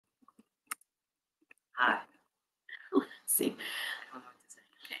Hi. Let's see.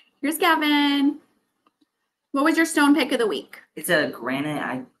 Okay. Here's Gavin. What was your stone pick of the week? It's a granite.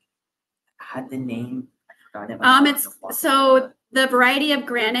 I had the name. I forgot it. So the variety of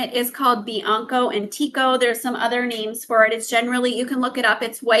granite is called Bianco and Tico. There's some other names for it. It's generally, you can look it up.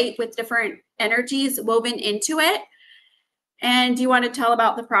 It's white with different energies woven into it. And do you want to tell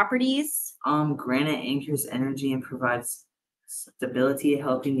about the properties? Granite anchors energy and provides stability,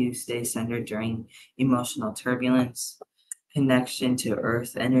 helping you stay centered during emotional turbulence. Connection to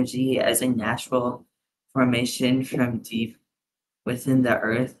earth energy as a natural formation from deep within the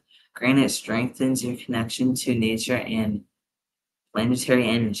earth. Granite strengthens your connection to nature and planetary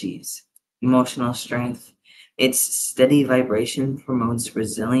energies. Emotional strength. Its steady vibration promotes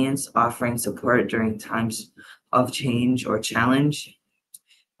resilience, offering support during times of change or challenge.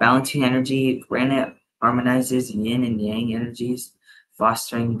 Balancing energy. Granite harmonizes yin and yang energies,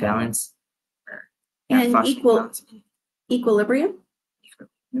 fostering balance. And equilibrium.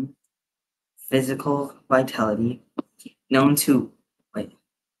 Physical vitality. Known to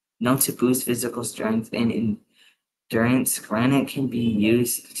boost physical strength and endurance. Granite can be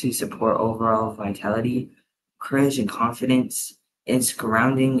used to support overall vitality, courage, and confidence. Its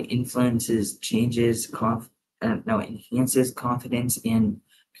grounding enhances confidence and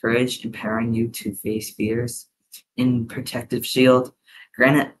courage, empowering you to face fears. In protective shield,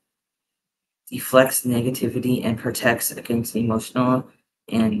 granite deflects negativity and protects against emotional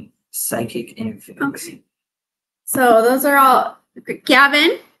and psychic interference. Okay. So those are all.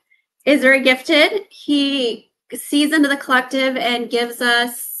 Gavin is very gifted. He sees into the collective and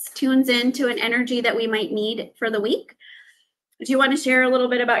tunes into an energy that we might need for the week. Do you want to share a little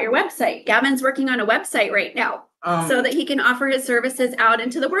bit about your website? Gavin's working on a website right now so that he can offer his services out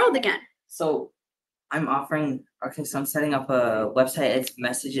into the world again. So I'm setting up a website. It's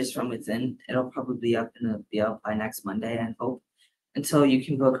Messages from Within. It'll probably be up by next Monday, I hope. Until you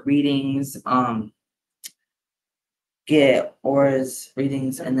can book readings, get auras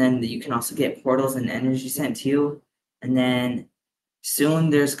readings, and then you can also get portals and energy sent to you. And then soon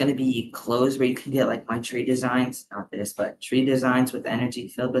there's going to be clothes where you can get like my tree designs, not this, but tree designs with energy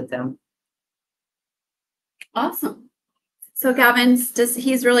filled with them. Awesome. So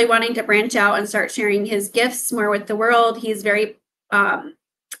he's really wanting to branch out and start sharing his gifts more with the world. He's very, I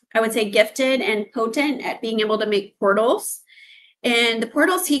would say, gifted and potent at being able to make portals. And the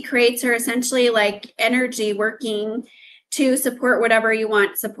portals he creates are essentially like energy working to support whatever you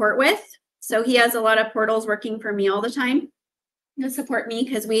want support with. So he has a lot of portals working for me all the time to support me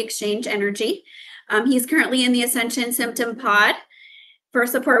because we exchange energy. He's currently in the Ascension Symptom Pod for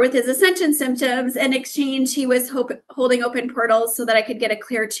support with his ascension symptoms. In exchange, he was holding open portals so that I could get a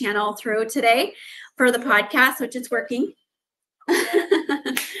clear channel through today for the podcast, which is working.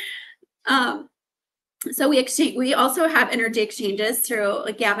 So we also have energy exchanges through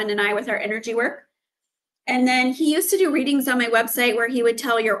like Gavin and I with our energy work. And then he used to do readings on my website where he would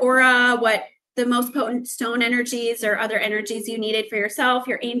tell your aura, what the most potent stone energies or other energies you needed for yourself,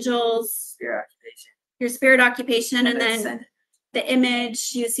 your angels, your spirit occupation, and then the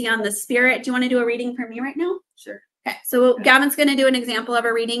image you see on the spirit. Do you want to do a reading for me right now? Sure. Okay. So Gavin's going to do an example of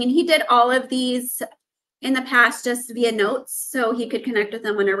a reading, and he did all of these in the past just via notes so he could connect with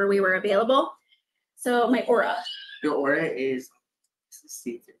them whenever we were available. So my aura. Your aura is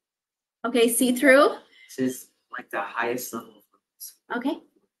see-through. Okay, see-through. This is like the highest level. Okay,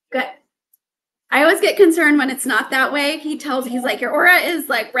 good. I always get concerned when it's not that way. He's like, your aura is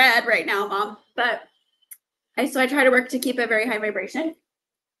like red right now, Mom. But I try to work to keep a very high vibration.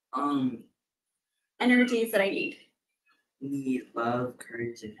 Energies that I need. Need love,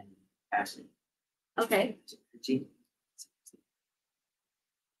 courage, and passion. Okay.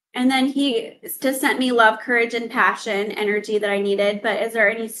 And then he just sent me love, courage, and passion energy that I needed. But is there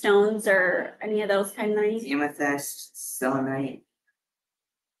any stones or any of those kind of things? Amethyst, selenite.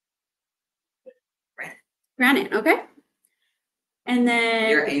 Granite, okay. And then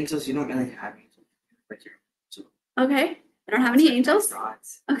your angels, you don't really have angels. Okay. I don't have any angels.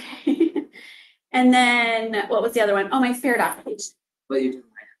 Okay. And then what was the other one? Oh, my spirit occupation. What you doing?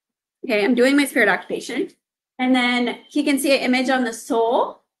 Okay, I'm doing my spirit occupation. And then he can see an image on the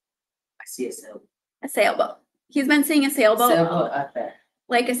soul. I see a sailboat. A sailboat. He's been seeing a sailboat. Sailboat up there.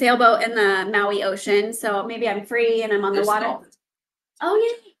 Like a sailboat in the Maui Ocean. So maybe I'm free and I'm on the water. Dolphins. Oh,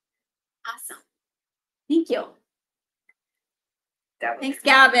 yay. Awesome. Thank you. Thanks,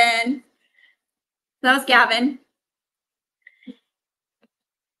 Gavin. That was Gavin.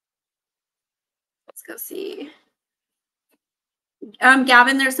 Let's go see.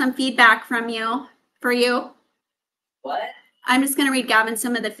 Gavin, there's some feedback from you for you. What? I'm just going to read Gavin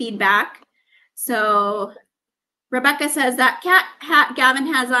some of the feedback. So Rebecca says that cat hat Gavin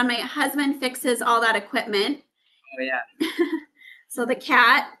has on, my husband fixes all that equipment. Oh yeah. So the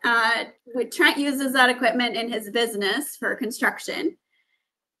cat, Trent uses that equipment in his business for construction.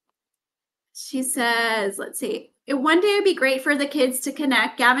 She says, let's see, one day it'd be great for the kids to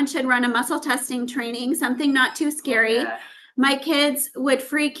connect. Gavin should run a muscle testing training, something not too scary. Yeah. My kids would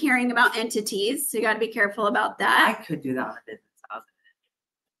freak hearing about entities, so you got to be careful about that. I could do that on a business house.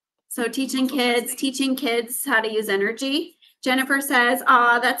 So teaching kids how to use energy. Jennifer says,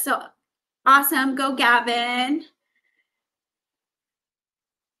 "Aw, that's so awesome. Go, Gavin."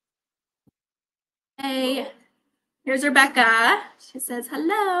 Hey, here's Rebecca. She says,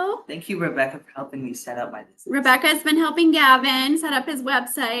 "Hello." Thank you, Rebecca, for helping me set up my business. Rebecca's been helping Gavin set up his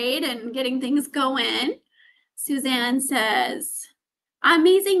website and getting things going. Suzanne says,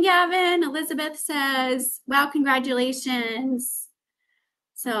 "Amazing, Gavin." Elizabeth says, "Wow, congratulations."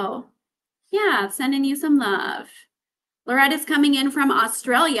 So, yeah, sending you some love. Loretta's coming in from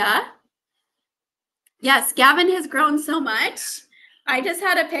Australia. Yes, Gavin has grown so much. I just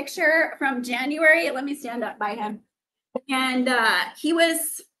had a picture from January. Let me stand up by him. And I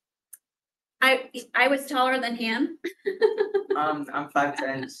was taller than him. I'm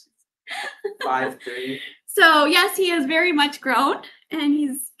 5'10", 5'3". So yes, he has very much grown, and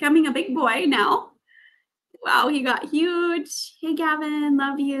he's becoming a big boy now. Wow, he got huge. Hey, Gavin,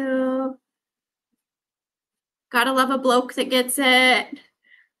 love you. Gotta love a bloke that gets it.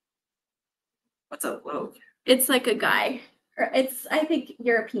 What's a bloke? It's like a guy. Or it's, I think,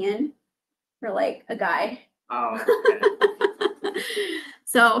 European for like a guy. Oh, okay.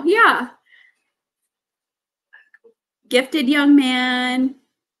 So yeah. Gifted young man.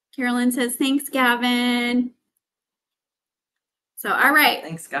 Carolyn says, "Thanks, Gavin." So, all right.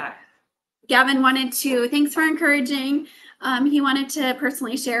 Thanks, Guy. Gavin wanted to, thanks for encouraging. He wanted to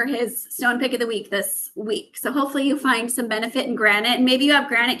personally share his stone pick of the week this week. So hopefully you find some benefit in granite, and maybe you have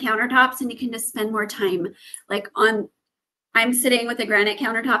granite countertops and you can just spend more time I'm sitting with a granite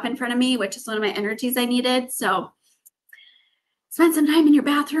countertop in front of me, which is one of my energies I needed. So spend some time in your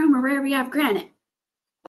bathroom or wherever you have granite.